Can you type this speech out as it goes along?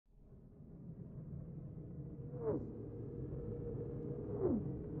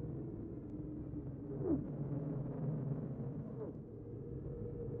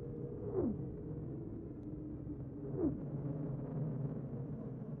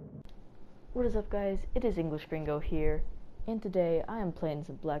What is up, guys? It is English Gringo here, and today I am playing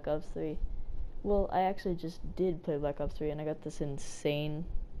some Black Ops 3. Well, I actually just did play Black Ops 3, and I got this insane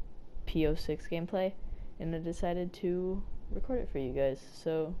P-06 gameplay, and I decided to record it for you guys,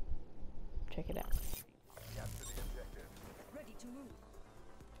 so check it out. Capture the objective. Ready to move.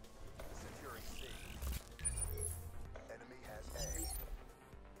 Securing C. Enemy has A.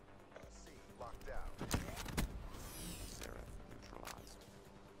 C locked down. Seraph neutralized.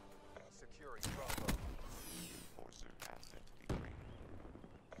 Securing Bravo. Enforcer asset degraded.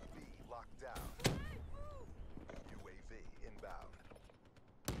 B locked down. UAV inbound.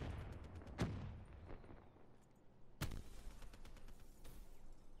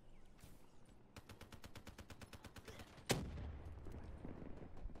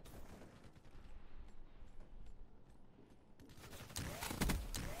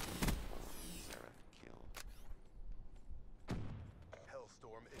 Seraph killed.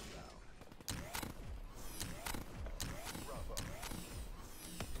 Hellstorm inbound. Bravo.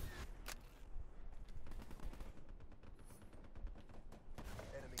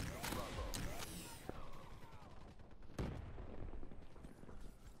 Enemy to Bravo.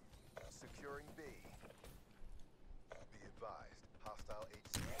 Securing B. Be advised, hostile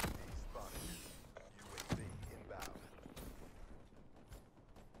HCXD spotted. UAV inbound.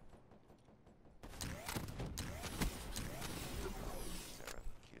 Seraph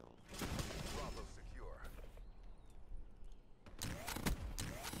killed. Bravo secure.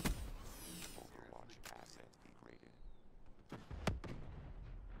 Overwatch asset degraded.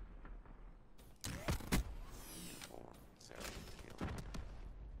 Inform. Seraph killed.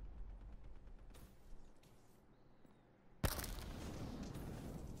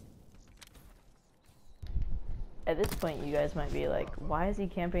 At this point, you guys might be like, why is he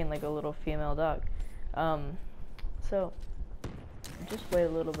camping like a little female dog? So just wait a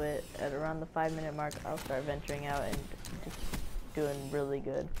little bit. At around the 5-minute mark, I'll start venturing out and just doing really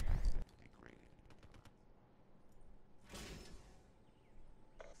good. Degraded.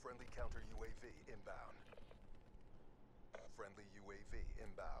 Friendly counter UAV inbound. Friendly UAV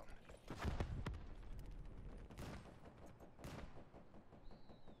inbound.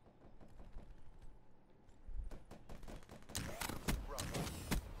 Bravo.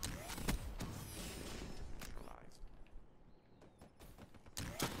 Neutralized.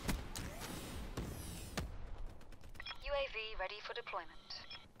 UAV ready for deployment.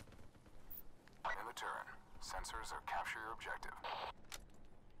 In the turn. Sensors are capture your objective.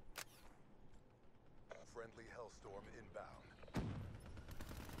 Friendly Hellstorm inbound.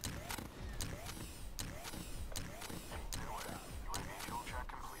 UAV fuel check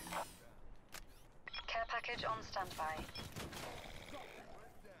complete. Care package on standby.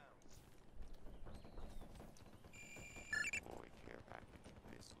 Deploy care package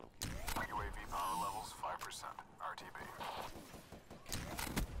dislocated. UAV power levels 5%. RTB.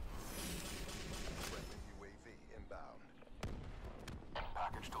 Friendly UAV inbound.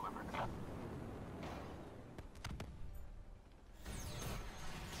 Package delivered.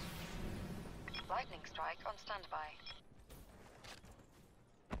 Lightning strike on standby.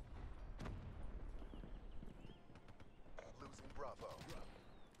 Losing Bravo.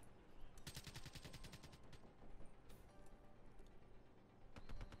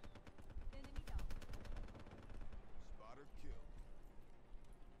 Spotter kill.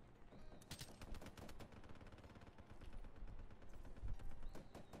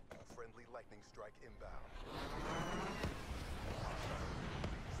 Friendly lightning strike inbound.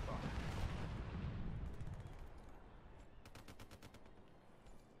 Spotted.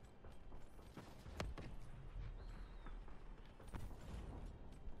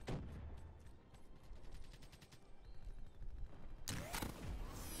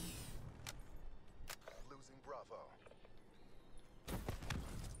 Losing Bravo.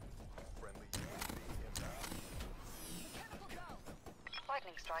 Friendly UAV inbound.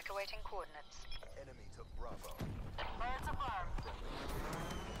 Lightning strike awaiting coordinates. Enemy took Bravo. Birds above.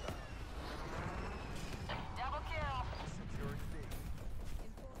 Double kill. Securing B.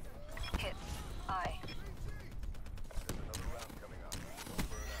 Hits. Aye. There's another round coming up. Don't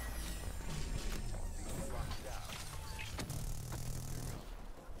burn out. B locked down.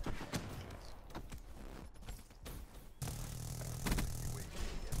 UAV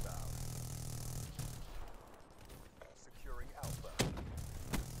inbound. Securing Alpha.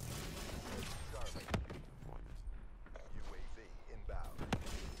 Charlie. Deployment. UAV inbound.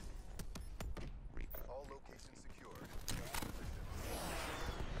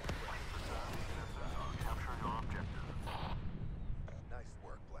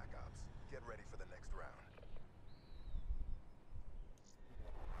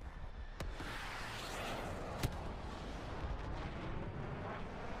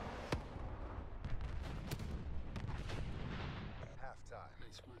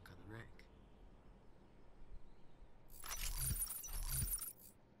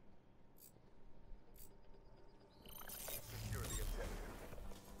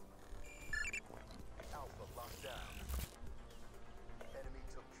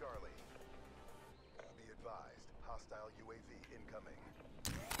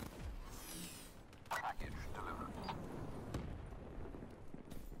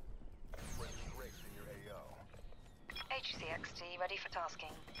 ready for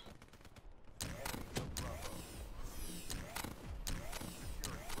tasking. Enemy took Bravo.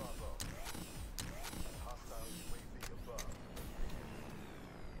 Securing Bravo. Hostile UAV above.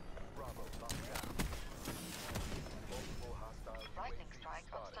 Bravo locked down. Multiple hostile Lightning UAV strike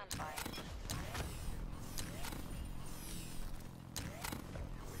on spotted. standby.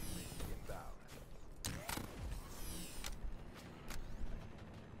 UAV inbound. For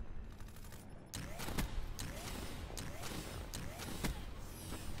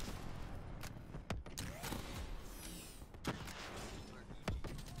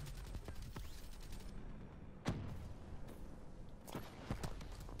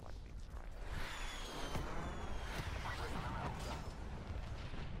lightning strike.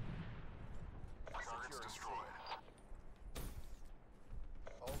 Targets Securing destroyed.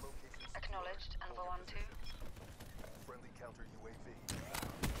 All locations secured. Acknowledged, and Hold your 1-2. positions. Friendly counter UAV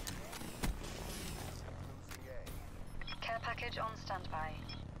inbound. Losing A. Care package on standby.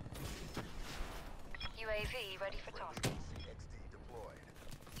 UAV ready for Friendly tasking. CXD deployed.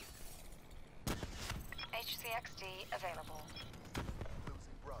 HCXD available.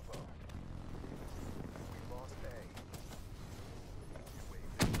 Losing Bravo. We lost A.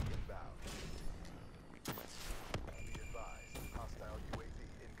 UAV inbound. Request. Be advised, hostile UAV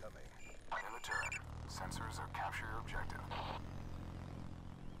incoming. In the turret. Sensors are capture your objective.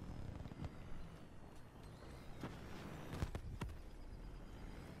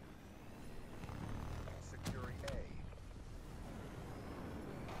 Securing A.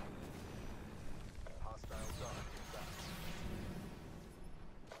 Hostile dart inbound.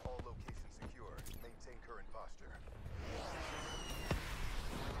 All locations secure. Maintain current posture.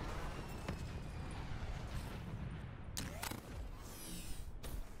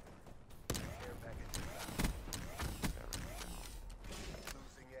 Care package inbound. Barracks down.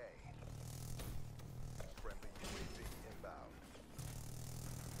 Losing A. Friendly UAV inbound.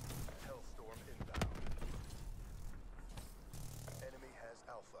 Hellstorm inbound. Enemy has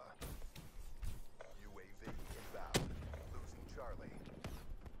Alpha. UAV inbound. Losing Charlie.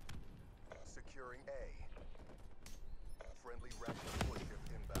 Securing A. Friendly Raptor warship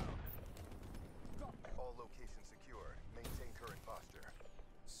inbound. All locations secure. Maintain current posture.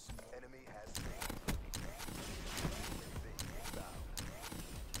 Enemy has C. UAV inbound.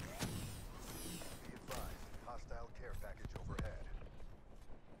 Be advised, hostile care package overhead.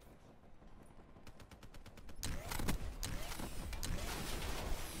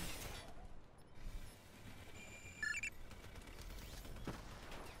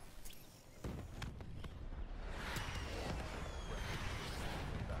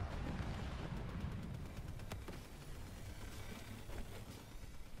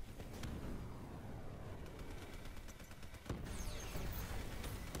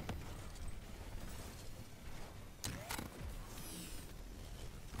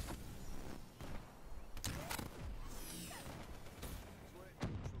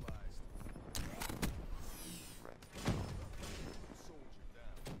 Threat.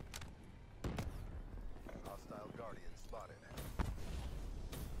 Hostile Guardian spotted.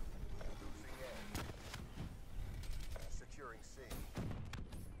 Losing A. Securing C.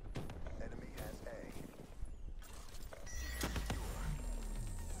 Enemy has A. C secure.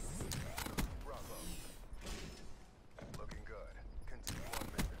 Losing Bravo. Looking good. Continue on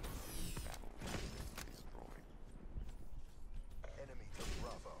mission. Battle pass destroyed. Enemy took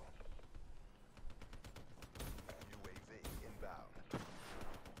Bravo. UAV inbound.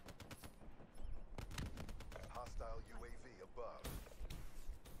 Hostile UAV above.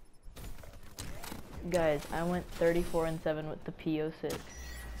 Guys, I went 34-7 with the P-06.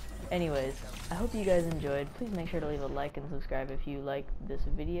 Anyways, I hope you guys enjoyed. Please make sure to leave a like and subscribe if you like this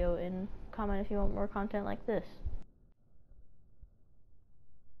video, and comment if you want more content like this.